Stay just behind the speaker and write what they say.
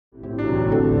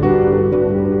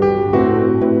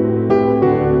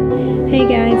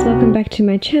Hey guys, welcome back to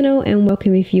my channel and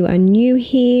welcome if you are new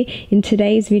here. In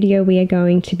today's video we are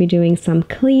going to be doing some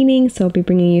cleaning, so I'll be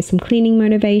bringing you some cleaning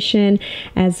motivation,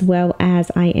 as well as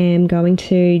I am going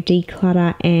to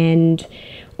declutter and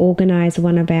organize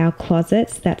one of our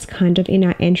closets that's kind of in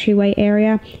our entryway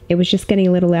area. It was just getting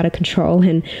a little out of control,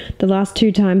 and the last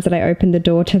two times that I opened the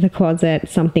door to the closet,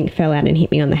 something fell out and hit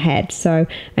me on the head. So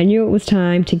I knew it was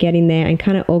time to get in there and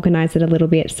kind of organize it a little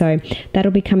bit. So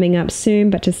that'll be coming up soon,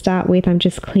 but to start with, I'm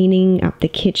just cleaning up the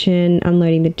kitchen,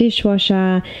 unloading the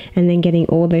dishwasher, and then getting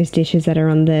all those dishes that are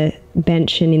on the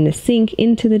bench and in the sink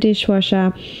into the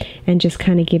dishwasher, and just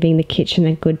kind of giving the kitchen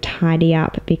a good tidy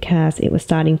up because it was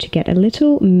starting to get a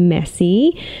little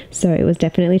messy. So it was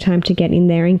definitely time to get in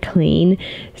there and clean.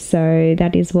 So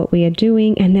that is what we are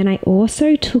doing. And then I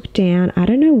also took down, I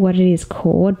don't know what it is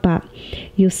called, but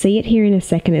you'll see it here in a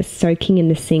second. It's soaking in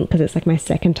the sink because it's like my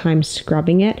second time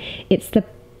scrubbing it. It's the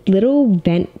little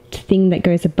vent thing that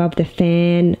goes above the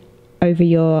fan over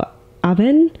your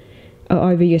oven,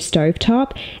 over your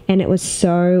stovetop, and it was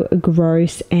so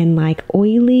gross and like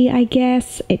oily, I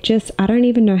guess. I don't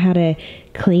even know how to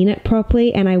clean it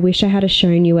properly, and I wish I had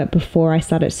shown you it before I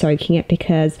started soaking it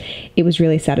because it was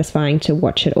really satisfying to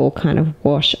watch it all kind of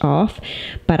wash off.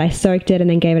 But I soaked it and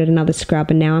then gave it another scrub,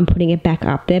 and now I'm putting it back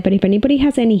up there. But if anybody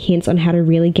has any hints on how to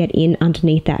really get in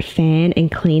underneath that fan and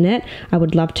clean it, I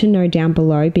would love to know down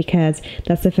below, because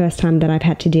that's the first time that I've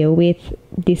had to deal with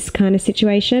this kind of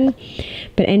situation.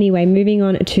 But anyway, moving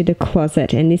on to the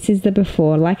closet, and this is the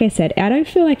before. Like I said, I don't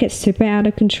feel like it's super out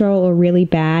of control or really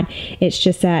bad. It's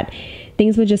just that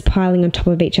things were just piling on top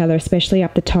of each other, especially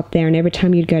up the top there, and every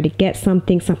time you'd go to get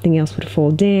something, something else would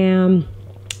fall down,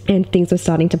 and things were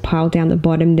starting to pile down the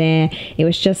bottom there. It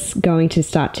was just going to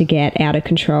start to get out of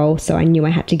control, so I knew I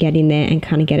had to get in there and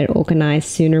kind of get it organized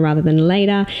sooner rather than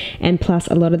later. And plus,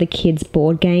 a lot of the kids'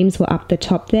 board games were up the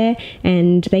top there,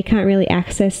 and they can't really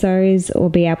access those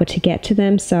or be able to get to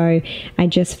them, so I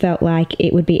just felt like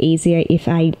it would be easier if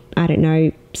I don't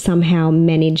know, somehow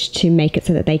managed to make it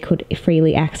so that they could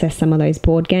freely access some of those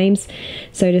board games.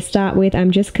 So to start with, I'm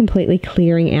just completely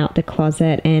clearing out the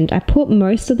closet, and I put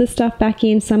most of the stuff back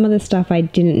in. Some of the stuff I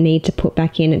didn't need to put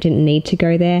back in, it didn't need to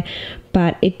go there,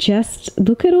 but it just,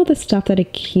 look at all the stuff that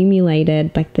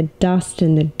accumulated, like the dust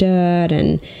and the dirt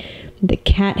and the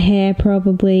cat hair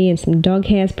probably, and some dog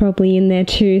hairs probably in there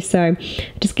too. So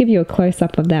I'll just give you a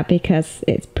close-up of that because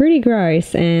it's pretty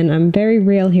gross, and I'm very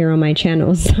real here on my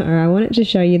channel, so I wanted to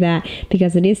show you that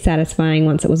because it is satisfying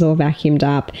once it was all vacuumed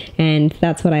up. And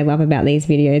that's what I love about these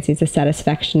videos, is the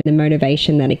satisfaction, the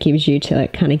motivation that it gives you to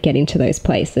kind of get into those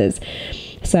places.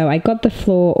 So I got the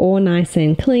floor all nice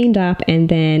and cleaned up, and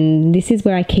then this is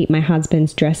where I keep my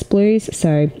husband's dress blues.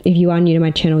 So if you are new to my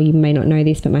channel, you may not know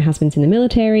this, but my husband's in the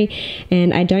military,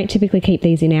 and I don't typically keep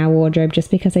these in our wardrobe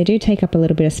just because they do take up a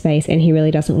little bit of space, and he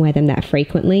really doesn't wear them that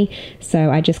frequently.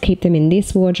 So I just keep them in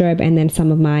this wardrobe, and then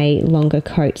some of my longer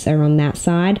coats are on that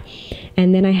side.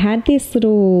 And then I had this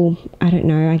little, I don't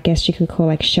know, I guess you could call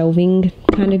like shelving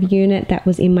kind of unit that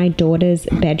was in my daughter's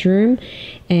bedroom,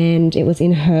 and it was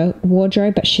in her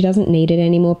wardrobe, but she doesn't need it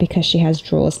anymore because she has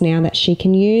drawers now that she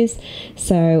can use.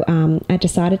 So I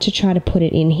decided to try to put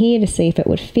it in here to see if it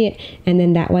would fit, and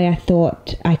then that way I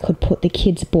thought I could put the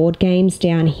kids' board games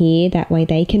down here, that way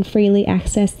they can freely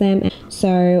access them.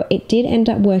 So it did end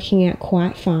up working out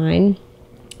quite fine.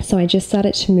 So I just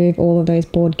started to move all of those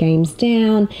board games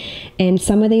down, and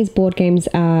some of these board games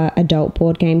are adult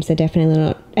board games. They're definitely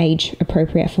not age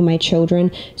appropriate for my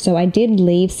children. So I did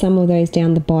leave some of those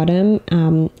down the bottom,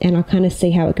 and I'll kind of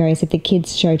see how it goes. If the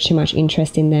kids show too much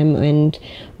interest in them and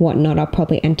whatnot, I'll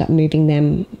probably end up moving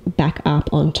them back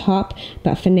up on top.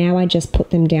 But for now, I just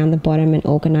put them down the bottom and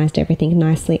organized everything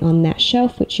nicely on that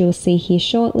shelf, which you'll see here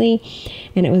shortly.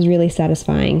 And it was really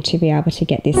satisfying to be able to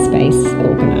get this space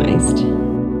organized.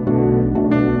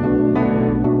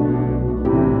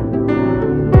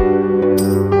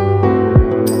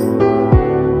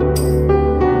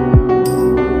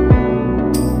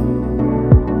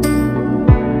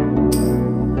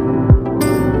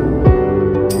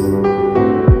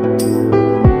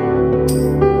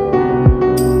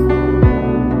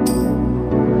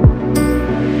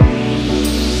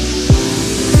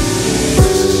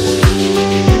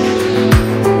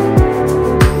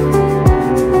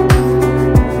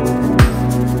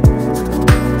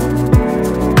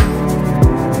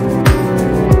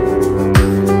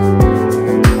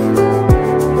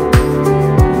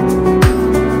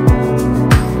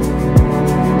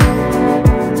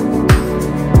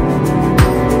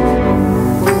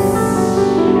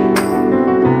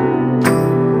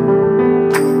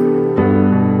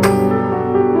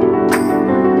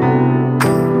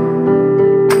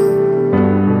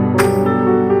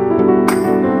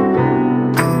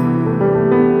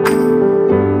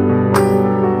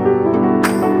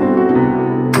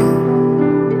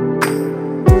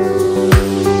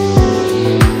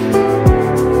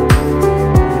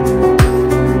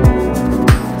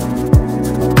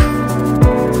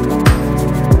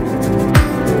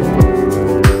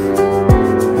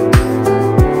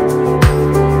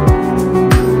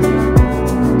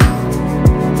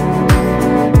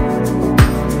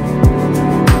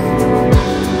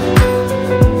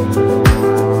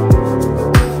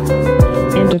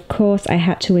 course I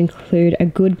had to include a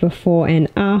good before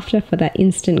and after for that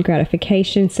instant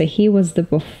gratification. So here was the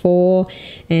before,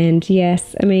 and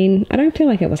yes, I mean, I don't feel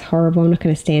like it was horrible. I'm not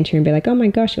going to stand here and be like, oh my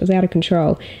gosh, it was out of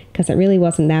control, because it really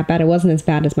wasn't that bad. It wasn't as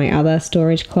bad as my other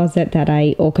storage closet that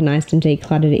I organized and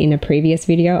decluttered in a previous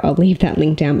video. I'll leave that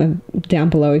link down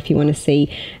below if you want to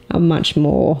see a much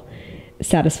more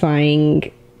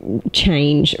satisfying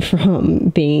change from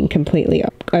being completely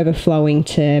overflowing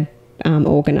to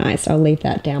organized. I'll leave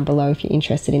that down below if you're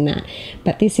interested in that.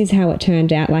 But this is how it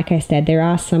turned out. Like I said, there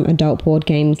are some adult board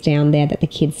games down there that the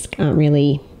kids aren't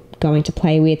really going to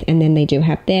play with, and then they do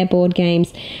have their board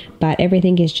games, but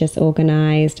everything is just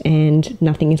organized and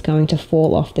nothing is going to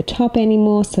fall off the top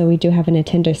anymore. So we do have a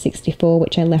Nintendo 64,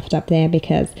 which I left up there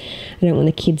because I don't want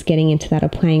the kids getting into that or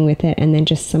playing with it, and then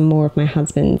just some more of my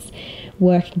husband's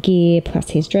work gear plus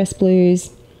his dress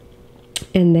blues.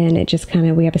 And then it just kind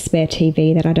of, we have a spare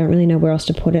TV that I don't really know where else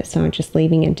to put it, so I'm just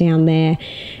leaving it down there,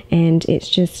 and it's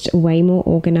just way more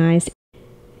organized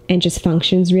and just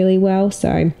functions really well.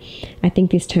 So I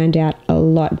think this turned out a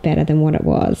lot better than what it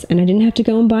was, and I didn't have to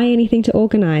go and buy anything to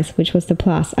organize, which was the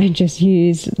plus. I just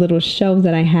used little shelves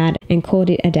that I had and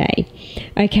called it a day.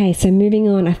 Okay, so moving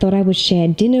on, I thought I would share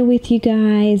dinner with you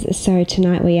guys. So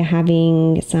tonight we are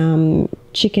having some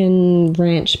chicken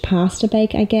ranch pasta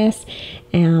bake, I guess,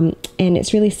 and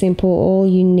it's really simple. All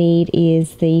you need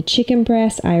is the chicken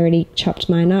breast. I already chopped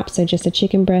mine up, so just a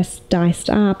chicken breast diced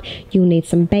up. You'll need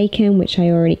some bacon, which I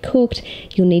already cooked.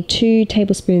 You'll need 2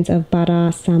 tablespoons of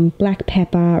butter, some black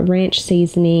pepper, ranch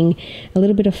seasoning, a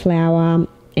little bit of flour,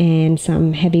 and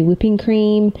some heavy whipping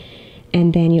cream.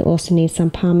 And then you'll also need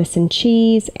some Parmesan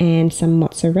cheese and some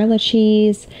mozzarella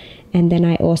cheese. And then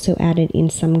I also added in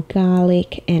some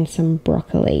garlic and some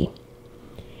broccoli.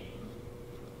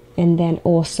 And then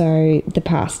also the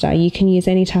pasta. You can use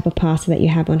any type of pasta that you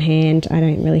have on hand. I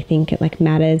don't really think it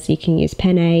matters. You can use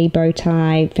penne, bow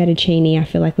tie, fettuccine, I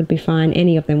feel like would be fine.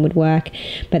 Any of them would work.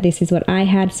 But this is what I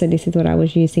had, so this is what I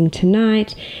was using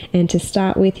tonight. And to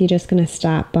start with, you're just going to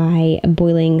start by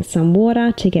boiling some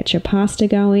water to get your pasta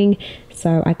going.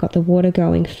 So I got the water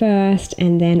going first,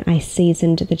 and then I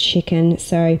seasoned the chicken.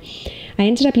 So I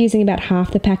ended up using about half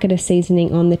the packet of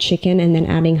seasoning on the chicken and then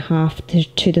adding half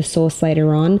to the sauce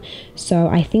later on. So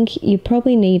I think you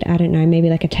probably need, I don't know,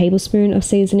 maybe like a tablespoon of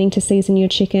seasoning to season your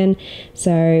chicken.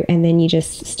 So, and then you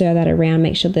just stir that around,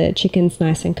 make sure the chicken's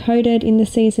nice and coated in the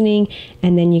seasoning,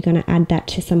 and then you're going to add that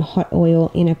to some hot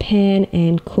oil in a pan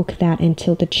and cook that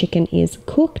until the chicken is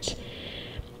cooked.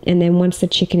 And then once the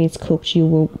chicken is cooked, you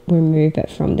will remove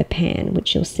it from the pan,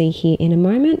 which you'll see here in a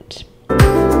moment.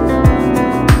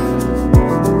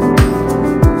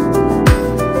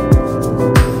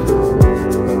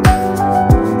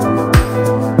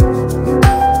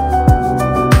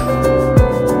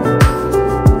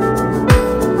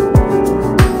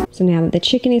 So now that the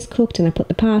chicken is cooked and I put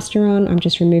the pasta on, I'm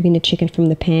just removing the chicken from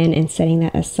the pan and setting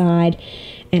that aside.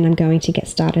 And I'm going to get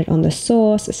started on the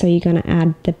sauce. So you're going to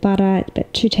add the butter,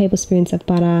 about 2 tablespoons of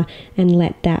butter, and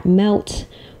let that melt.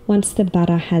 Once the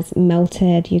butter has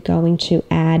melted, you're going to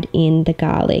add in the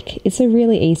garlic. It's a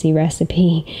really easy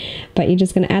recipe, but you're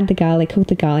just going to add the garlic, cook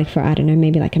the garlic for, I don't know,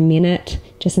 maybe like a minute,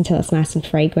 just until it's nice and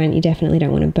fragrant. You definitely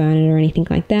don't want to burn it or anything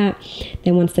like that.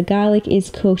 Then once the garlic is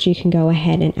cooked, you can go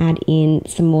ahead and add in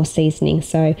some more seasoning.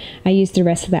 So I used the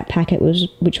rest of that packet,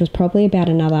 which was probably about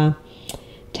another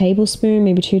tablespoon,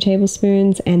 maybe 2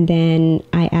 tablespoons, and then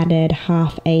I added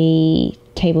half a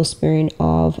tablespoon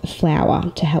of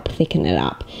flour to help thicken it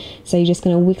up. So you're just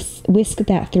going to whisk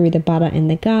that through the butter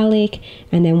and the garlic,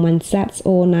 and then once that's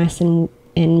all nice and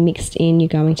mixed in, you're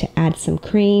going to add some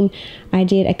cream. I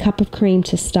did a cup of cream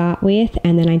to start with,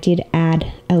 and then I did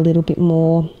add a little bit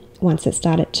more once it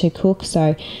started to cook.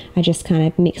 So I just kind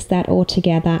of mixed that all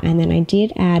together, and then I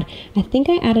did add, I think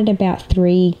I added about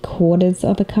 3/4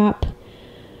 of a cup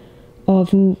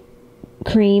of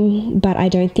cream, but I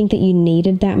don't think that you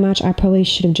needed that much. I probably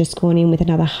should have just gone in with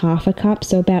another half a cup,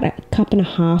 so about 1.5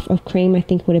 cups of cream I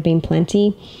think would have been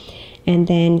plenty. And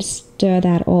then stir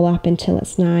that all up until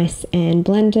it's nice and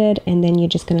blended, and then you're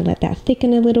just going to let that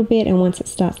thicken a little bit. And once it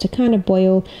starts to kind of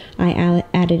boil, I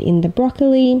added in the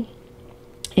broccoli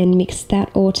and mixed that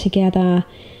all together.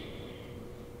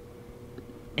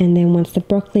 And then once the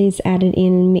broccoli is added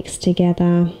in and mixed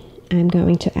together, I'm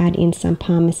going to add in some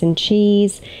Parmesan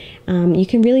cheese. You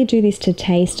can really do this to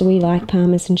taste. We like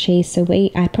Parmesan cheese, so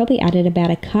I probably added about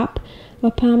 1 cup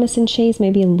of Parmesan cheese,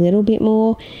 maybe a little bit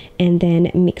more, and then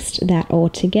mixed that all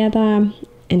together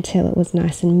until it was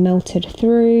nice and melted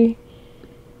through.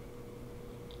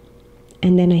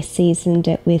 and then I seasoned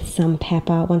it with some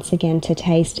pepper once again to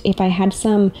taste. If I had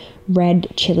some red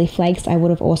chili flakes, I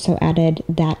would have also added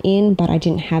that in, but I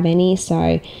didn't have any,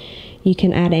 so you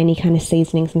can add any kind of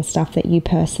seasonings and stuff that you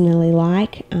personally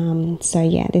like. So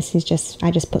yeah, this is just, I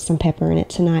just put some pepper in it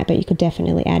tonight, but you could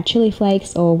definitely add chili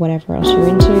flakes or whatever else you're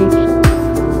into.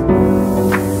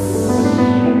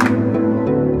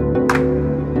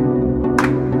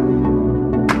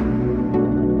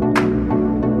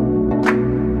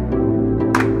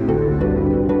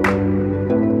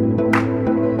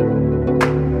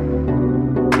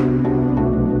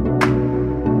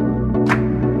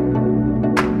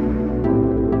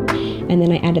 And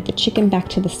then I added the chicken back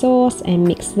to the sauce and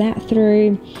mixed that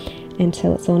through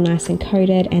until it's all nice and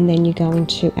coated. And then you're going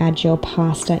to add your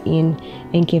pasta in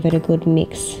and give it a good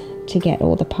mix to get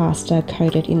all the pasta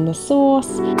coated in the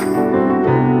sauce.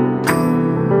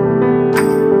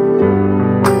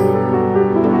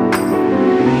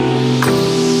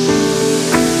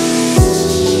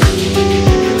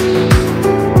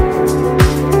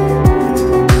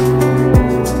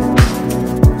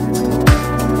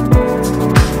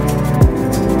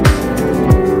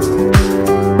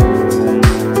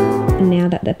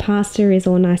 The pasta is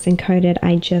all nice and coated,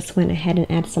 I just went ahead and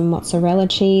added some mozzarella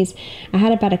cheese. I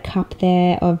had about a cup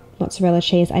there of mozzarella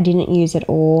cheese. I didn't use it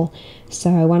all, so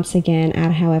once again,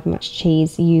 add however much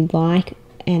cheese you like.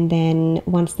 And then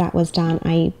once that was done,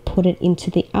 I put it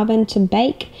into the oven to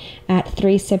bake at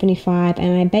 375,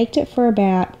 and I baked it for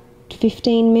about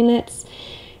 15 minutes.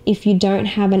 If you don't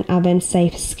have an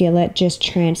oven-safe skillet, just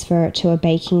transfer it to a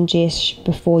baking dish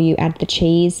before you add the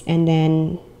cheese, and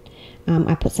then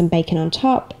I put some bacon on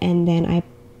top, and then I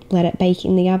let it bake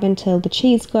in the oven till the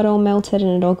cheese got all melted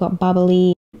and it all got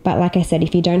bubbly. But like I said,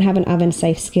 if you don't have an oven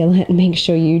safe skillet, make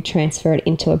sure you transfer it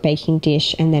into a baking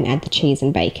dish and then add the cheese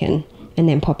and bacon and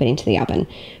then pop it into the oven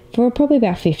for probably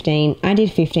about 15. I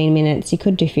did 15 minutes. You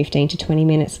could do 15 to 20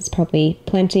 minutes. It's probably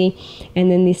plenty.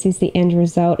 And then this is the end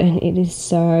result, and it is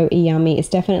so yummy. It's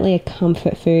definitely a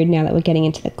comfort food now that we're getting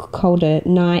into the colder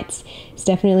nights. It's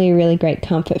definitely a really great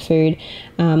comfort food.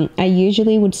 I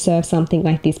usually would serve something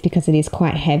like this because it is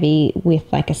quite heavy with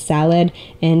like a salad,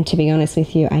 and to be honest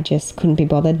with you, I just couldn't be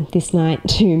bothered this night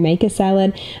to make a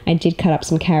salad. I did cut up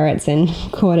some carrots and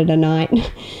called it a night.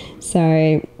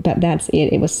 So, but that's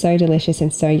it. It was so delicious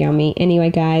and so yummy.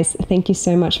 Anyway, guys, thank you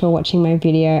so much for watching my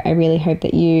video. I really hope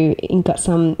that you got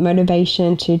some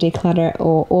motivation to declutter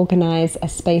or organize a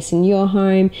space in your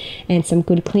home, and some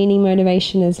good cleaning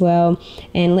motivation as well.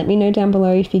 And let me know down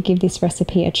below if you give this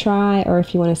recipe a try, or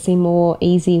if you want to see more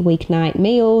easy weeknight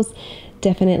meals.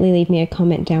 Definitely leave me a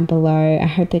comment down below. I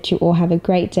hope that you all have a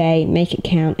great day. Make it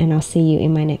count, and I'll see you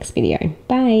in my next video.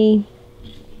 Bye.